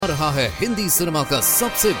रहा है हिंदी सिनेमा का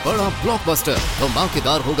सबसे बड़ा ब्लॉकबस्टर।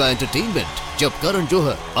 धमाकेदार होगा एंटरटेनमेंट जब करण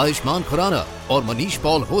जौहर, आयुष्मान खुराना और मनीष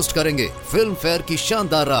पॉल होस्ट करेंगे फिल्म फेयर की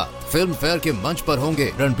शानदार रात। फिल्म फेयर के मंच पर होंगे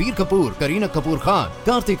रणबीर कपूर, करीना कपूर खान,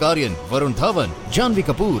 कार्तिक आर्यन, वरुण धवन, जानवी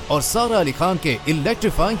कपूर और सारा अली खान के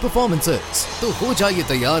इलेक्ट्रीफाइंग परफॉर्मेंसेस। तो हो जाइए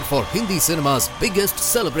तैयार for Hindi cinema's biggest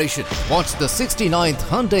celebration. Watch the 69th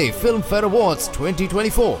Hyundai Film Fair Awards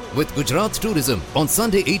 2024 with Gujarat Tourism on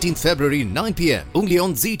Sunday 18th February 9 p.m. only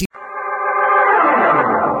on ZT.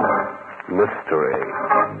 Mystery.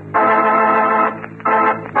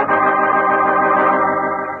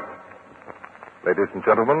 Ladies and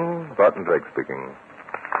gentlemen, Barton Drake speaking.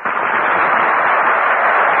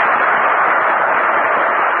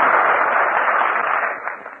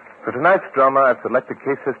 For tonight's drama, I've selected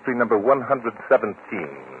case history number 117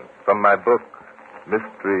 from my book,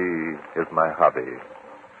 Mystery is My Hobby.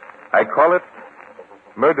 I call it,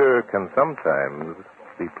 Murder Can Sometimes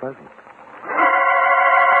Be Pleasant.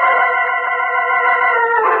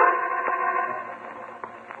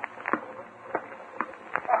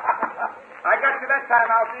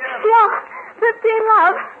 Yeah, 15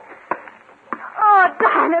 love. Oh,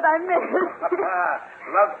 darn it, I missed it.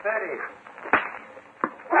 Love 30.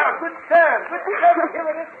 Well, good serve. Here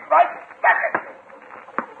it is. Right back it.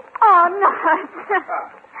 Oh, no.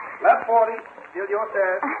 Love 40. Still your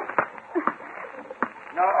serve.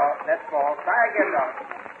 No, that's ball. Try again, though.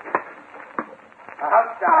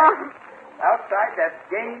 Outside. Outside, that's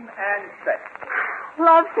game and set.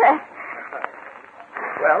 Love set.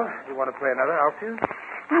 Well, you want to play another outfield?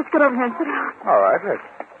 Let's get over here and sit down. All right, let's.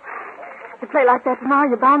 If you play like that tomorrow,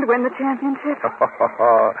 you're bound to win the championship.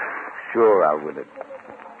 Sure, I'll win it.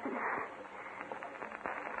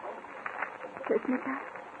 Kiss me, Dad.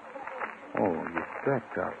 Oh, you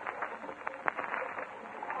stacked up.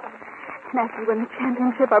 And after you win the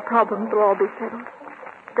championship, our problems will all be settled.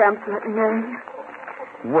 Gramps will let me marry you.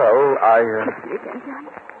 Well, Kiss me again, John.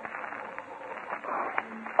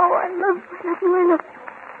 Oh, I love you. I love you.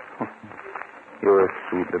 You're a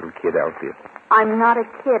sweet little kid, Althea. I'm not a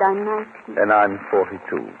kid. I'm 19. And I'm 42.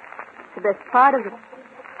 It's the best part of it.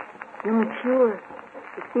 You're mature.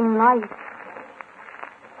 You've seen life.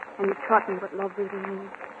 And you taught me what love really means.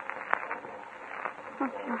 Oh,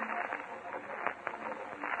 John.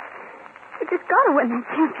 You just got to win that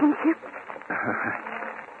championship.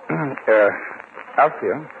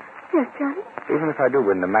 Althea? Yes, Johnny? Even if I do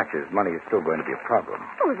win the matches, money is still going to be a problem.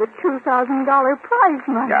 Oh, the $2,000 prize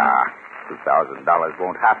money. Yeah, $2,000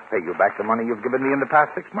 won't half pay you back the money you've given me in the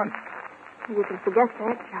past 6 months. You can forget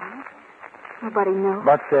that, John. Nobody knows.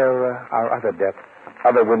 But there are other debts,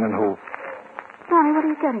 other women who... Johnny, what are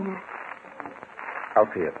you getting at?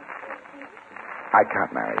 Althea, I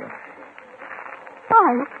can't marry you.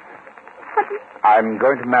 Why? I'm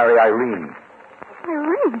going to marry Irene.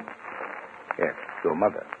 Irene? Yes, your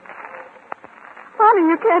mother. Johnny,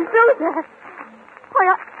 you can't do that.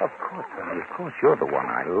 Why, Of course, honey, of course. You're the one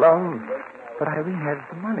I love. But Irene has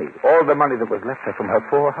the money. All the money that was left her from her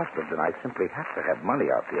 4 husbands, and I simply have to have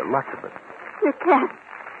money out there, lots of it. You can't.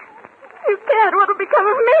 You can't. What'll become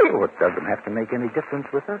of me? Oh, it doesn't have to make any difference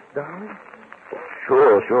with us, darling.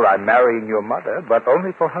 Sure, I'm marrying your mother, but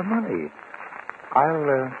only for her money.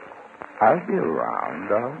 I'll be around,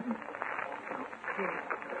 darling.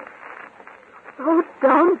 Oh,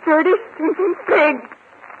 down, dirty, stinking pig.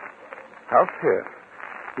 Althea,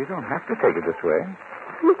 you don't have to take it this way.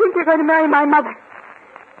 You think you're going to marry my mother?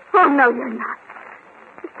 Oh, no, you're not.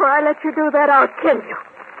 Before I let you do that, I'll kill you.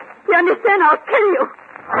 You understand? I'll kill you.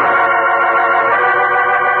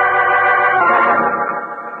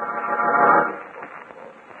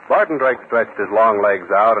 Barton Drake stretched his long legs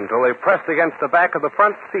out until they pressed against the back of the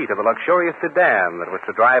front seat of a luxurious sedan that was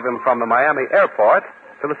to drive him from the Miami airport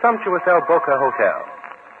to the sumptuous El Boca Hotel.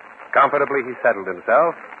 Comfortably, he settled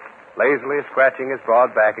himself, lazily scratching his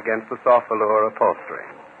broad back against the soft velour upholstery.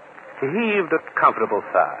 He heaved a comfortable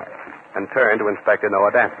sigh and turned to Inspector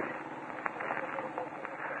Noah Danton.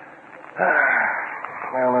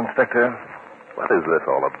 Well, Inspector, What is this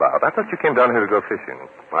all about? I thought you came down here to go fishing.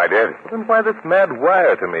 I did. Well, then why this mad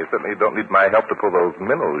wire to me? Certainly you don't need my help to pull those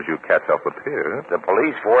minnows you catch off the pier. The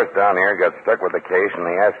police force down here got stuck with the case, and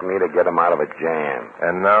they asked me to get them out of a jam.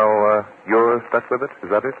 And now you're stuck with it? Is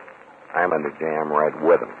that it? I'm in the jam right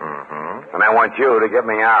with them. Mm-hmm. And I want you to get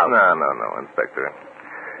me out. No, Inspector.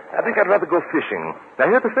 I think I'd rather go fishing. I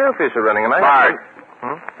hear the sailfish are running, and Bart,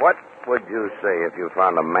 Hmm? what would you say if you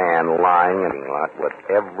found a man lying in a lot with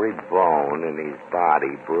every bone in his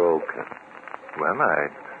body broken? Well, I'd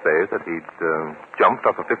say that he'd jumped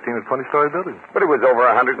off a 15 or 20-story building. But he was over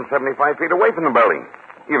 175 feet away from the building.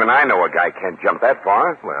 Even I know a guy can't jump that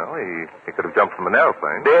far. Well, he could have jumped from an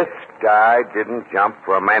airplane. This guy didn't jump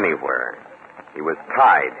from anywhere. He was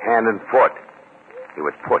tied, hand and foot. He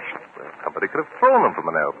was pushed. Well, somebody could have thrown him from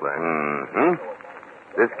an airplane. Mm-hmm.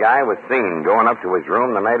 This guy was seen going up to his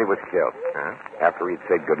room the night he was killed. Huh? After he'd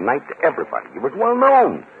said goodnight to everybody. He was well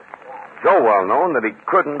known. So well known that he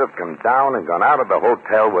couldn't have come down and gone out of the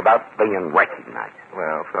hotel without being recognized.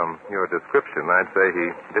 Well, from your description, I'd say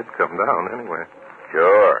he did come down anyway.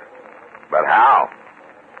 Sure. But how?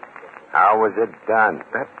 How was it done?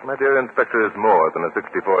 That, my dear Inspector, is more than a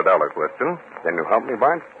 $64 question. Can you help me,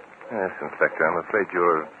 Bart? Yes, Inspector, I'm afraid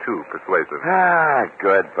you're too persuasive. Ah,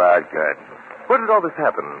 good, Bart, good. Where did all this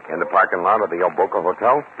happen? In the parking lot of the El Boca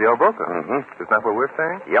Hotel? The El Boca? Mm-hmm. Isn't that where we're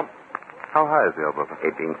staying? Yep. How high is the El Boca?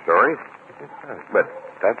 18 stories. But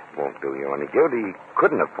that won't do you any good. He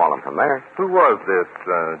couldn't have fallen from there. Who was this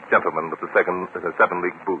gentleman with the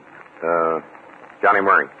seven-league boots? Johnny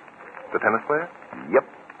Murray. The tennis player? Yep.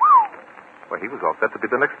 Well, he was all set to be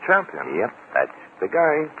the next champion. Yep, that's the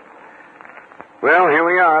guy. Well, here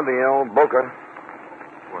we are, the El Boca.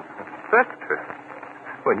 Well, Inspector,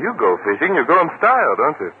 when you go fishing, you go in style,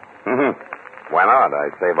 don't you? Mm-hmm. Why not? I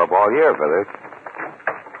save up all year for this.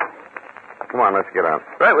 Come on, let's get out.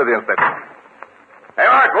 Right with you, Inspector. Hey,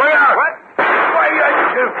 Mark, look out! What? Why,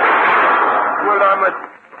 Well, I'm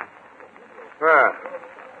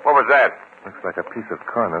what was that? Looks like a piece of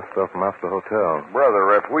cornice fell from off the hotel.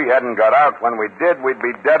 Brother, if we hadn't got out when we did, we'd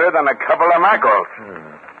be deader than a couple of mackerels.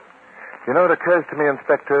 You know, it occurs to me,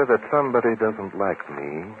 Inspector, that somebody doesn't like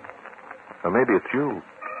me. Or maybe it's you.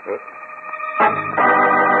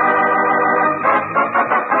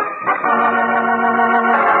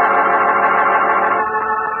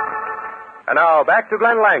 And now, back to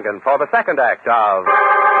Glenn Langan for the second act of...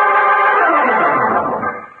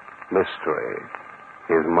 Mystery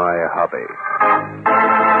is my hobby.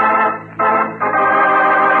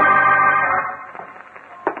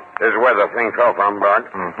 This is where the thing fell from,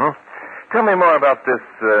 Bart. Mm-hmm. Tell me more about this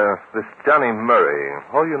Johnny Murray.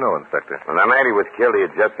 All you know, Inspector. When the night he was killed, he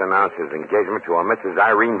had just announced his engagement to a Mrs.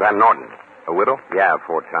 Irene Van Norton. A widow? Yeah,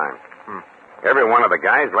 4 times. Every one of the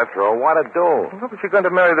guys left her a wad of dough. What was she going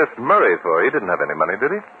to marry this Murray for? He didn't have any money,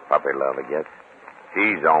 did he? Puppy love, I guess.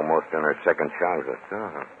 She's almost in her second childhood.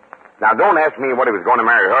 Uh-huh. Now, don't ask me what he was going to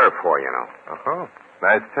marry her for, you know. Uh-huh.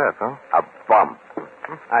 Nice chap, huh? A bum.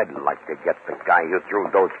 I'd like to get the guy who threw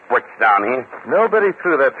those bricks down here. Nobody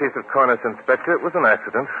threw that piece of cornice, Inspector. It was an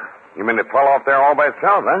accident. You mean it fell off there all by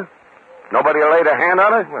itself, huh? Nobody laid a hand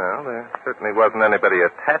on it? Well, there certainly wasn't anybody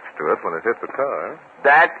attached to it when it hit the car.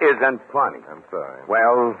 That isn't funny. I'm sorry.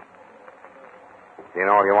 Well, you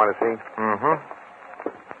know what you want to see? Mm-hmm.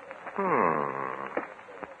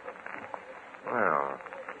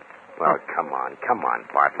 Well, come on,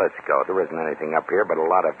 Bart. Let's go. There isn't anything up here but a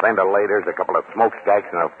lot of ventilators, a couple of smokestacks,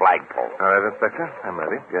 and a flagpole. All right, Inspector. I'm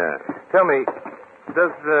ready. Yeah. Tell me, does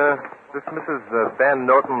this Mrs. Van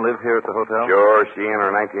Norton live here at the hotel? Sure, she and her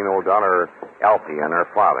 19-year-old daughter, Alfie, and her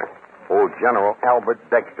father. Old General Albert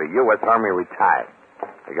Dexter, U.S. Army retired.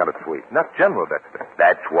 They got a suite. Not General Dexter.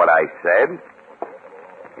 That's what I said.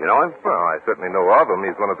 You know him? Well, I certainly know of him.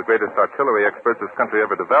 He's one of the greatest artillery experts this country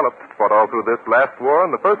ever developed. Fought all through this last war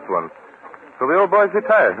and the first one. So the old boy's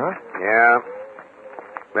retired, huh? Yeah.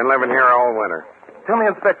 Been living here all winter. Tell me,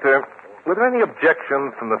 Inspector, were there any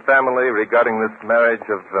objections from the family regarding this marriage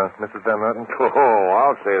of Mrs. Van Norton? Oh,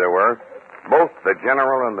 I'll say there were. Both the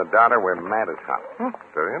general and the daughter were mad as hell.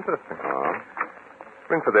 Very interesting. Oh.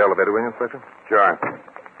 Ring for the elevator, will you, Inspector? Sure.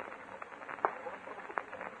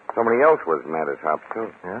 Somebody else was mad as hell,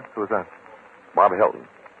 too. Yeah? Who was that? Bob Hilton.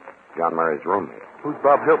 John Murray's roommate. Who's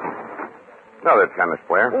Bob Hilton? Another tennis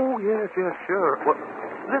player. Oh, yes, sure. Well,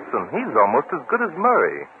 listen, he's almost as good as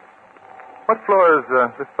Murray. What floor is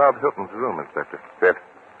this Bob Hilton's room, Inspector? 5th.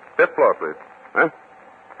 5th floor, please. Huh?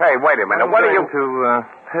 Hey, wait a minute. What are you... to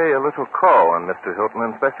pay a little call on Mr. Hilton,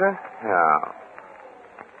 Inspector. Yeah.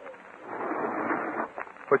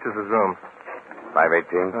 Which is his room?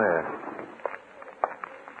 518. Oh, yeah.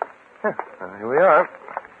 Here we are.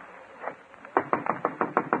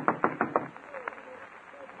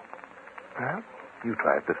 Well, you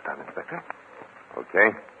try it this time, Inspector.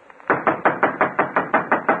 Okay.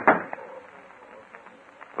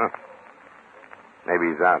 Huh. Maybe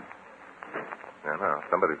he's out. Yeah, no,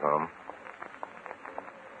 somebody's home.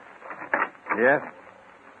 Yes?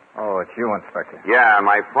 Oh, it's you, Inspector. Yeah,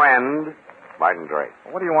 my friend, Martin Drake.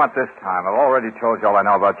 What do you want this time? I've already told you all I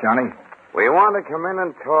know about Johnny. We want to come in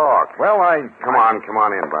and talk. Well, Come on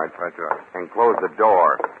in, Bart. Right, you are. And close the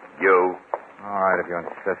door. You. All right, if you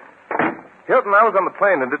insist. Hilton, I was on the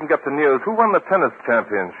plane and didn't get the news. Who won the tennis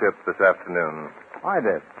championship this afternoon? I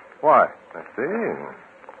did. Why? I see.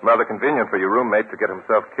 Rather convenient for your roommate to get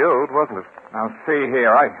himself killed, wasn't it? Now, see here.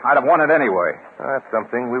 I'd have won it anyway. That's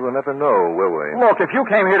something we will never know, will we? Look, if you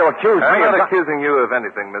came here to accuse me I'm of... not accusing you of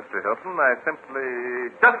anything, Mr. Hilton. I simply...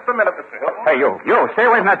 Just a minute, Mr. Hilton. Hey, you. Stay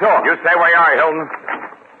away from that door. You stay where you are, Hilton.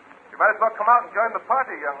 You might as well come out and join the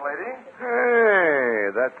party, young lady. Hey,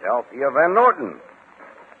 that's Althea Van Norton.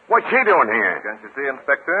 What's she doing here? Can't you see,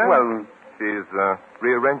 Inspector? Well... She's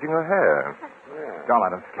rearranging her hair. Don't let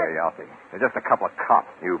them scare you, Alfie. They're just a couple of cops.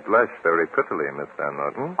 You blush very prettily, Miss Van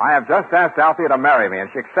Norton. I have just asked Althea to marry me, and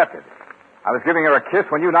she accepted. I was giving her a kiss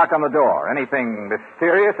when you knocked on the door. Anything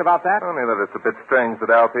mysterious about that? Only that it's a bit strange that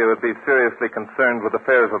Althea would be seriously concerned with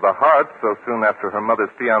affairs of the heart so soon after her mother's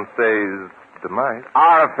fiancé's demise.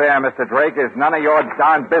 Our affair, Mr. Drake, is none of your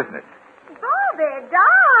darn business. Bobby,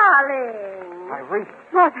 darling. Irene.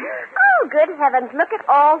 Oh, good heavens, look at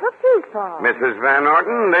all the people. Mrs. Van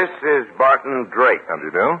Norton, this is Barton Drake. How do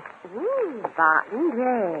you do? Barton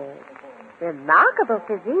Drake. Remarkable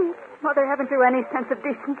physique. Mother, haven't you any sense of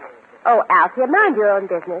decency? Oh, Althea, mind your own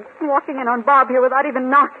business. Walking in on Bob here without even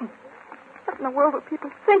knocking. What in the world will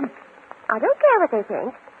people think? I don't care what they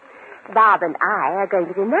think. Bob and I are going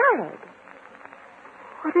to be married.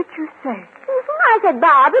 What did you say? I said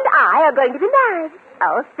Bob and I are going to be married.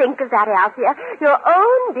 Oh, think of that, Althea. Your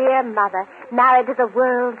own dear mother married to the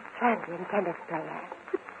world champion tennis player.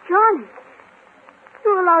 But Johnny.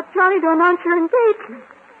 You allowed Johnny to announce your engagement.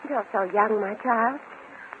 You're so young, my child.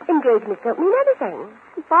 Engagements don't mean anything.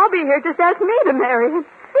 Bobby here just asked me to marry him.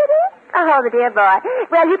 Did he? Oh, the dear boy.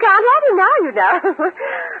 Well, you can't have him now, you know.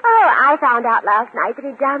 Oh, I found out last night that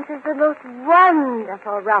he dances the most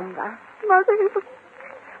wonderful rumba. Mother,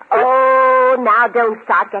 Oh, now don't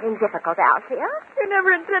start getting difficult, Althea. you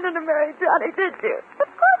never intended to marry Johnny, did you? Of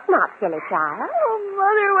course not, silly child. Oh,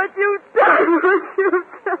 Mother, what you've done, what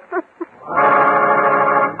you've done.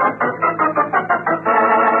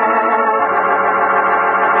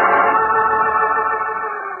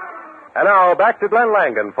 And now back to Glenn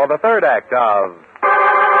Langan for the third act of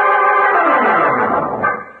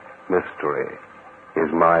Mystery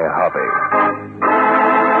is My Hobby.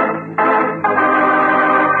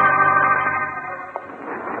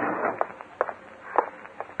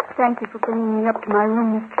 Thank you for bringing me up to my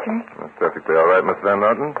room, Mr. Drake. That's perfectly all right, Miss Van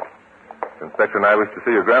Norton. The Inspector and I wish to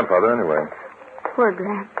see your grandfather anyway. Poor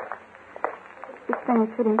Gramp. This thing is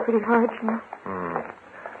hitting pretty hard, you know.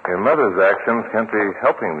 Your mother's actions can't be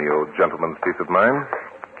helping the old gentleman's peace of mind.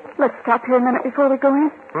 Let's stop here a minute before we go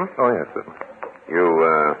in. Oh, yes, certainly.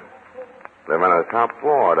 You, live on the top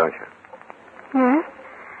floor, don't you? Yes?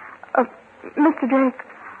 Mr. Drake,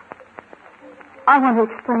 I want to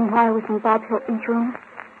explain why I was in Bob Hilton's room.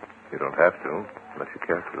 You don't have to, unless you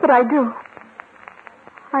care to. But I do.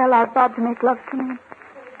 I allowed Bob to make love to me,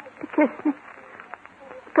 to kiss me,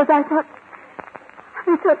 because I thought...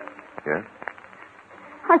 Yes?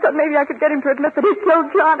 I thought maybe I could get him to admit that he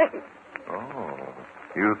killed Johnny. Oh.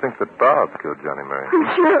 You think that Bob killed Johnny Murray?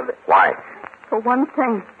 I'm sure of it. Why? For one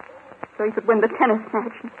thing, so he could win the tennis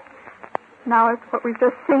match. Now it's what we've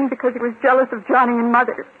just seen because he was jealous of Johnny and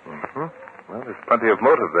Mother. Mm-hmm. Well, there's plenty of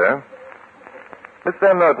motive there. Miss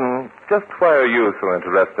Van Norton, just why are you so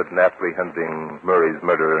interested in apprehending Murray's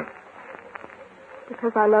murderer?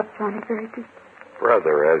 Because I love Johnny very deeply.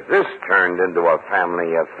 Brother, has this turned into a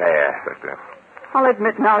family affair? Inspector. I'll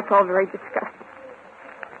admit now it's all very disgusting.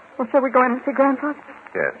 Well, shall we go in and see Grandfather?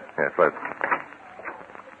 Yes, let's.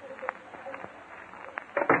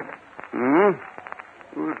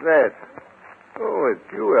 Who's that? Oh,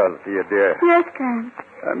 it's you, Althea, dear. Yes, Grand.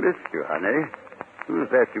 I missed you, honey. Who's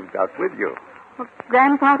that you've got with you? Well,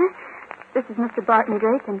 Grandfather, this is Mr. Barton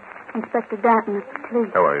Drake and Inspector Danton of the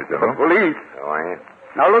police. How are you, General? Police. How are you?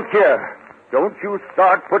 Now, look here. Don't you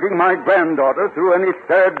start putting my granddaughter through any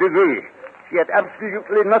third degree. She had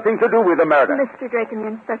absolutely nothing to do with the murder. Mr. Drake and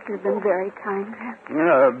the inspector have been very kind,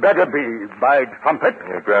 Grand. Better be, by trumpet.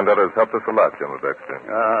 Your granddaughter's helped us a lot, General Dexter.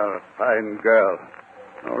 Ah, fine girl.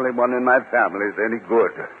 Only one in my family's any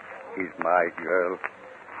good. She's my girl.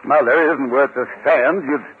 Mother isn't worth the sand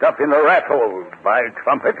you'd stuff in a rat hole, by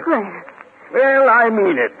trumpet. Grand. Well, I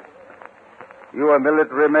mean it. You a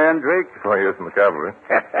military man, Drake? 4 years in the cavalry.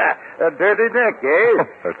 A dirty neck, eh?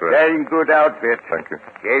 That's right. Dang good outfit. Thank you.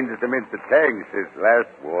 Changed them into tanks this last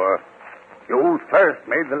war. You first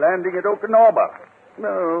made the landing at Okinawa.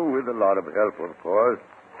 No, with a lot of help, of course.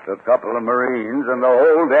 A couple of Marines and the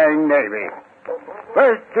whole dang Navy.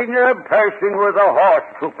 First in your passing was a horse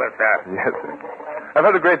trooper, sir. Yes, sir. I've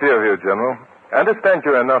heard a great deal of you, General. I understand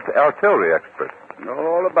you're an artillery expert. Know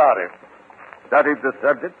all about it. studied the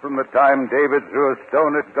subject from the time David threw a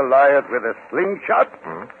stone at Goliath with a slingshot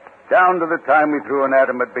down to the time we threw an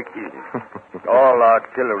atom at Bikini. All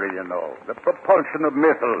artillery, you know. The propulsion of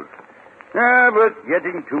missiles. Yeah, but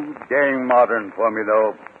getting too dang modern for me,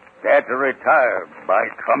 though. Had to retire, by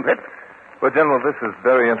trumpet. Well, General, this is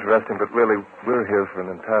very interesting, but really, we're here for an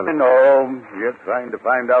entirely... No, you're trying to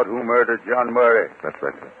find out who murdered John Murray. That's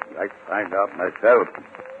right, sir. I'd find out myself.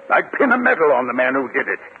 I'd pin a medal on the man who did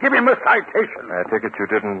it. Give him a citation. I take it you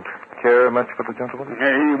didn't care much for the gentleman?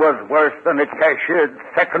 He was worse than a cashiered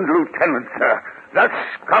second lieutenant, sir. The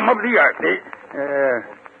scum of the earth.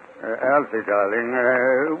 Elsie,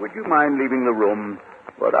 darling, would you mind leaving the room?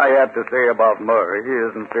 What I have to say about Murray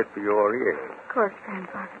isn't fit for your ears. Of course,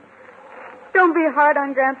 Grandfather. Don't be hard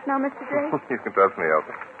on Gramps now, Mr. Drake. You can trust me,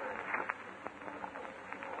 Elsie.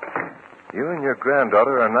 You and your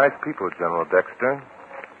granddaughter are nice people, General Dexter.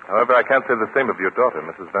 However, I can't say the same of your daughter,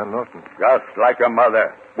 Mrs. Van Norton. Just like a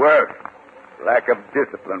mother. Worse. Lack of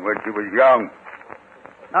discipline when she was young.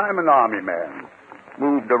 I'm an army man.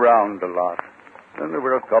 Moved around a lot. And there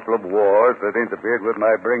were a couple of wars that interfered with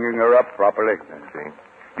my bringing her up properly. I see.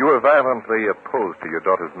 You were violently opposed to your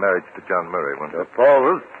daughter's marriage to John Murray, weren't you?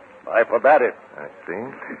 Opposed? I forbade it. I see.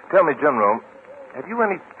 Tell me, General, have you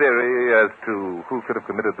any theory as to who could have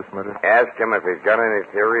committed this murder? Ask him if he's got any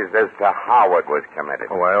theories as to how it was committed.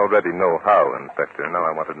 Oh, I already know how, Inspector. Now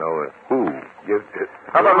I want to know who.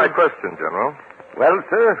 How about my question, General? Well,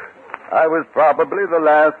 sir, I was probably the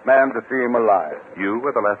last man to see him alive. You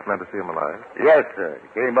were the last man to see him alive? Yes, sir.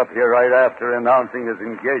 He came up here right after announcing his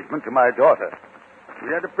engagement to my daughter.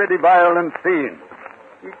 We had a pretty violent scene.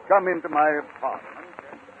 He'd come into my apartment.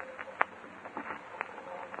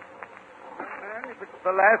 And if it's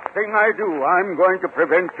the last thing I do, I'm going to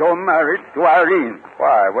prevent your marriage to Irene.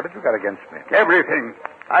 Why? What have you got against me? Everything.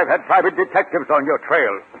 I've had private detectives on your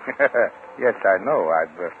trail. Yes, I know.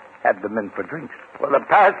 I've had them in for drinks. For the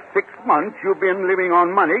past 6 months, you've been living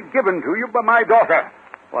on money given to you by my daughter.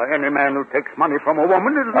 Why, any man who takes money from a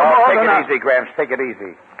woman is no more take than it easy, Gramps. Take it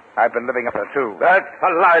easy. I've been living up there, too. That's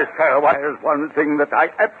a lie, sir. Why, there's one thing that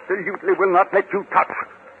I absolutely will not let you touch,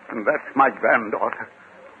 and that's my granddaughter.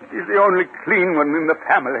 She's the only clean one in the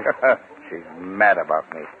family. She's mad about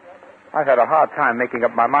me. I had a hard time making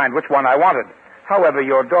up my mind which one I wanted. However,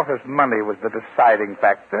 your daughter's money was the deciding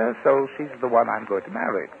factor, so she's the one I'm going to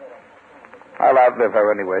marry. I'll outlive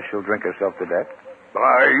her anyway. She'll drink herself to death.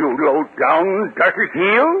 Why, you low-down, dirty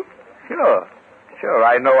heel? Sure,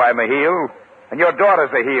 I know I'm a heel. And your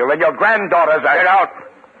daughter's a heel, and your granddaughter's a... Get out!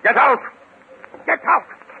 Get out! Get out!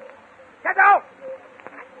 Get out!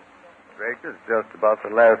 Drake, is just about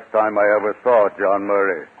the last time I ever saw John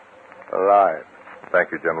Murray alive.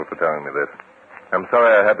 Thank you, General, for telling me this. I'm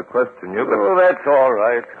sorry I had to question you, but... Oh, that's all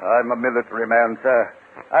right. I'm a military man, sir.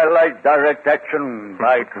 I like direct action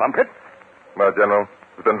by trumpet. Well, General,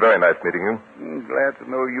 it's been very nice meeting you. Glad to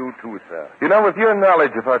know you, too, sir. You know, with your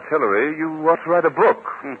knowledge of artillery, you ought to write a book.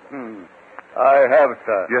 I have,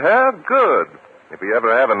 sir. You have? Good. If we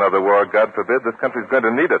ever have another war, God forbid, this country's going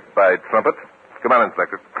to need it, by trumpet. Come on,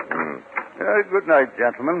 Inspector. Good night,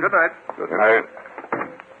 gentlemen. Good night. Good night.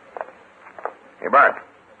 Hey, Bart.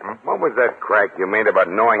 What was that crack you made about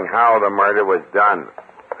knowing how the murder was done?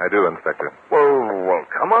 I do, Inspector. Well,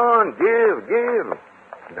 come on, give.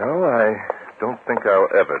 No, I don't think I'll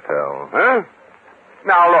ever tell. Huh?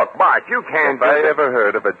 Now, look, Bart, you can't... If I ever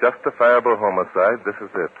heard of a justifiable homicide, this is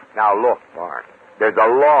it. Now, look, Bart, there's a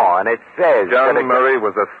law, and it says... John Murray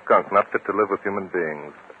was a skunk, not fit to live with human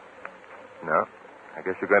beings. No, I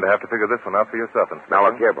guess you're going to have to figure this one out for yourself, Inspector. Now,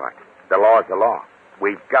 look here, Bart. The law's the law.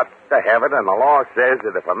 We've got to have it, and the law says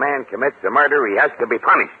that if a man commits a murder, he has to be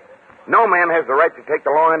punished. No man has the right to take the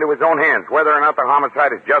law into his own hands, whether or not the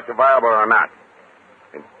homicide is justifiable or not.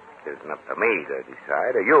 It isn't up to me to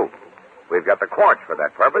decide, or you. We've got the courts for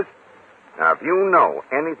that purpose. Now, if you know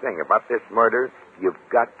anything about this murder, you've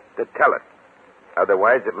got to tell it.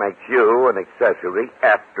 Otherwise, it makes you an accessory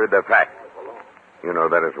after the fact. You know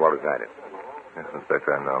that as well as I do. Yes,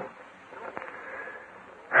 Inspector, I know.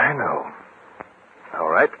 I know. All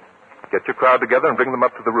right. Get your crowd together and bring them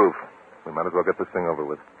up to the roof. We might as well get this thing over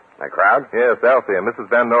with. The crowd? Yes, Alfie and Mrs.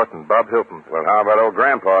 Van Norton, Bob Hilton. Well, how about old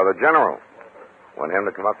Grandpa, the general? Want him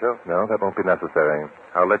to come up, too? No, that won't be necessary.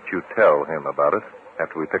 I'll let you tell him about it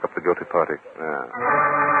after we pick up the guilty party. Yeah.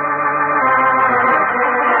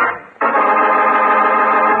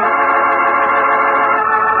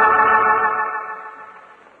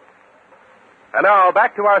 And now,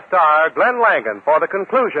 back to our star, Glenn Langan, for the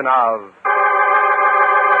conclusion of...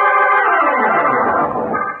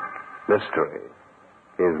 Mystery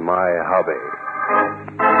is my hobby.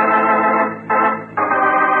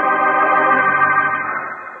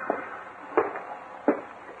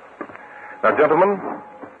 gentlemen.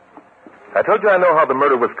 I told you I know how the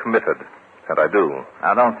murder was committed, and I do.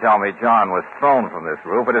 Now, don't tell me John was thrown from this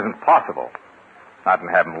roof. It isn't possible. Not in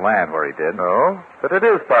having land where he did. No, but it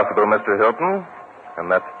is possible, Mr. Hilton,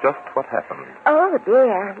 and that's just what happened. Oh,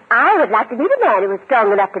 dear. I would like to be the man who was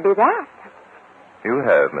strong enough to do that. You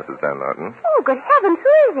have, Mrs. Van Norton. Oh, good heavens,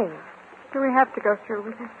 who is he? Do we have to go through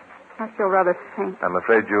with it? I feel rather faint. I'm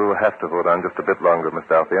afraid you'll have to hold on just a bit longer, Miss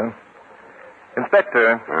Althea.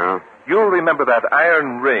 Inspector, you'll remember that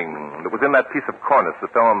iron ring that was in that piece of cornice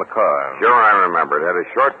that fell on the car. Sure, I remember. It had a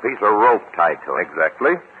short piece of rope tied to it.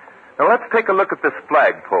 Exactly. Now, let's take a look at this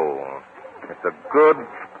flagpole. It's a good,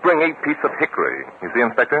 springy piece of hickory. You see,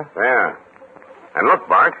 Inspector? Yeah. And look,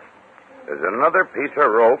 Bart. There's another piece of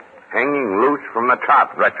rope hanging loose from the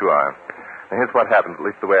top. Right you are. Now, here's what happened, at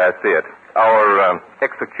least the way I see it. Our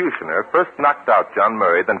executioner first knocked out John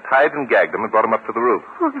Murray, then tied and gagged him and brought him up to the roof.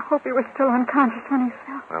 Oh, I hope he was still unconscious when he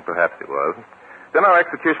fell. Well, perhaps he was. Then our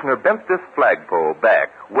executioner bent this flagpole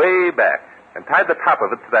back, way back, and tied the top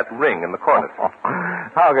of it to that ring in the cornice.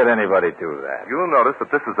 How could anybody do that? You'll notice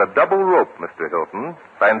that this is a double rope, Mr. Hilton.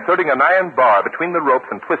 By inserting an iron bar between the ropes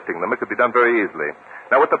and twisting them, it could be done very easily.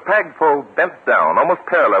 Now, with the flagpole bent down, almost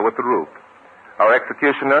parallel with the roof, our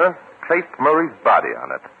executioner placed Murray's body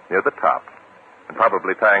on it, near the top, and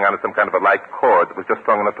probably tying on it some kind of a light cord that was just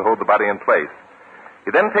strong enough to hold the body in place.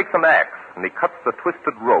 He then takes an axe, and he cuts the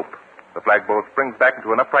twisted rope. The flagpole springs back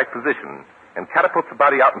into an upright position and catapults the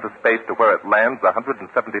body out into space to where it lands 175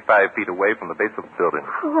 feet away from the base of the building.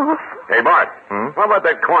 Oh. Hey, Bart, what about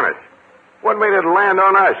that cornice? What made it land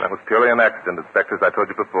on us? That was purely an accident, Inspector, as I told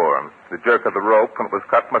you before. The jerk of the rope, when it was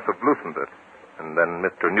cut, must have loosened it. And then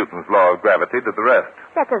Mr. Newton's law of gravity did the rest.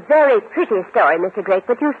 That's a very pretty story, Mr. Drake,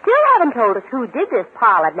 but you still haven't told us who did this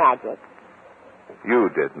parlor magic. You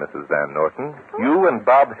did, Mrs. Van Norton. You and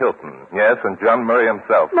Bob Hilton. Yes, and John Murray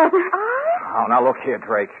himself. Mother. Oh, now look here,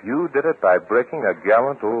 Drake. You did it by breaking a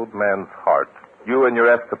gallant old man's heart. You and your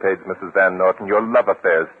escapades, Mrs. Van Norton, your love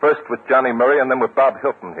affairs, first with Johnny Murray and then with Bob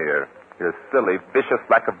Hilton here. Your silly, vicious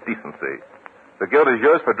lack of decency. The guilt is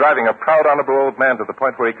yours for driving a proud, honorable old man to the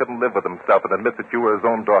point where he couldn't live with himself and admit that you were his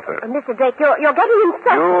own daughter. Mr. Drake, you're getting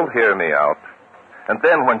insulted. You'll hear me out. And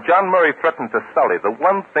then when John Murray threatened to sully the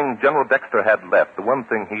one thing General Dexter had left, the one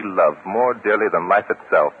thing he loved more dearly than life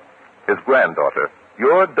itself, his granddaughter,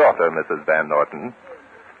 your daughter, Mrs. Van Norton,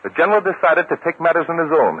 the general decided to take matters in his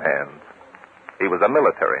own hands. He was a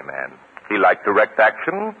military man. He liked direct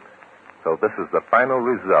action, so this is the final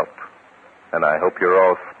result. And I hope you're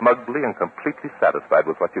all smugly and completely satisfied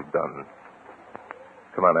with what you've done.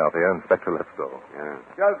 Come on, Althea. Inspector, let's go. Yeah.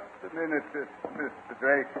 Just a minute, Mr.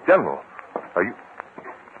 Drake. General,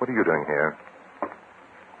 what are you doing here?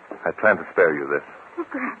 I planned to spare you this.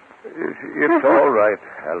 It's all right,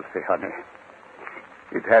 Elsie, honey.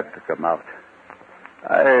 It had to come out.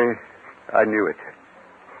 I knew it.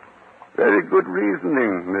 Very good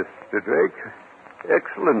reasoning, Mr. Drake.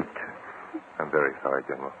 Excellent. I'm very sorry,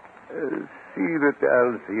 General. See that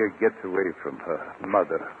Althea gets away from her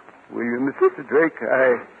mother. Will you, Mr. Drake?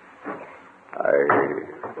 I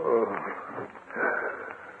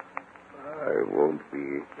won't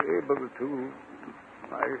be able to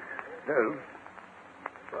myself.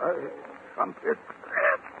 I trumpet.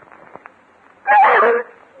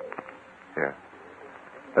 Here.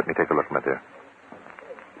 Let me take a look, my dear.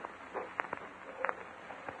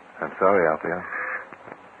 I'm sorry, Althea.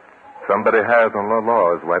 Somebody has, and the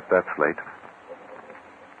law has wiped that slate.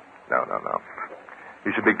 No.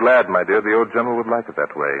 You should be glad, my dear, the old general would like it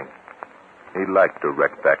that way. He liked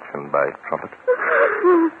direct action by trumpet.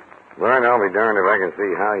 Well, I'll be darned if I can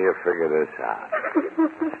see how you figure this out.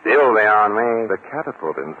 Still they on me. The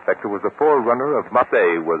catapult, Inspector, was a forerunner of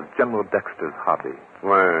Marseille, was General Dexter's hobby.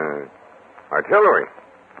 Well, artillery.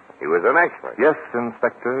 He was an expert. Yes,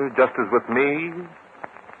 Inspector, just as with me,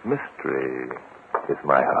 mystery is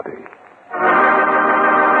my hobby.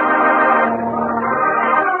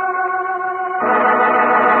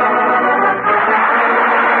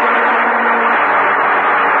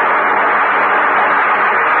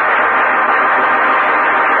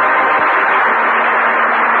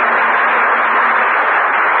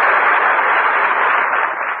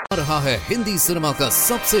 रहा है Hindi cinema का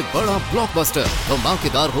सबसे बड़ा blockbuster.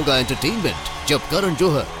 धमाकेदार होगा entertainment जब करण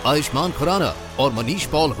जौहर, आयुष्मान खुराना और Manish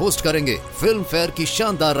Paul host करेंगे फिल्म फेयर की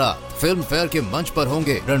शानदार रात। फिल्म फेयर के मंच पर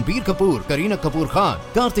होंगे रणबीर कपूर, करीना कपूर खान,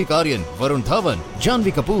 कार्तिक आर्यन, वरुण धवन,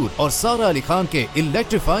 जानवी कपूर और सारा अली खान के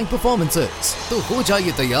इलेक्ट्रीफाइंग परफॉर्मेंसेस। तो हो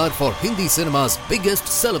जाइए तैयार for Hindi cinema's biggest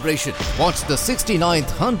celebration. Watch the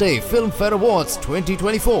 69th Hyundai Film Fair Awards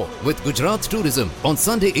 2024 with Gujarat Tourism on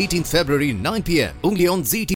Sunday 18th February 9 p.m. only on ZT.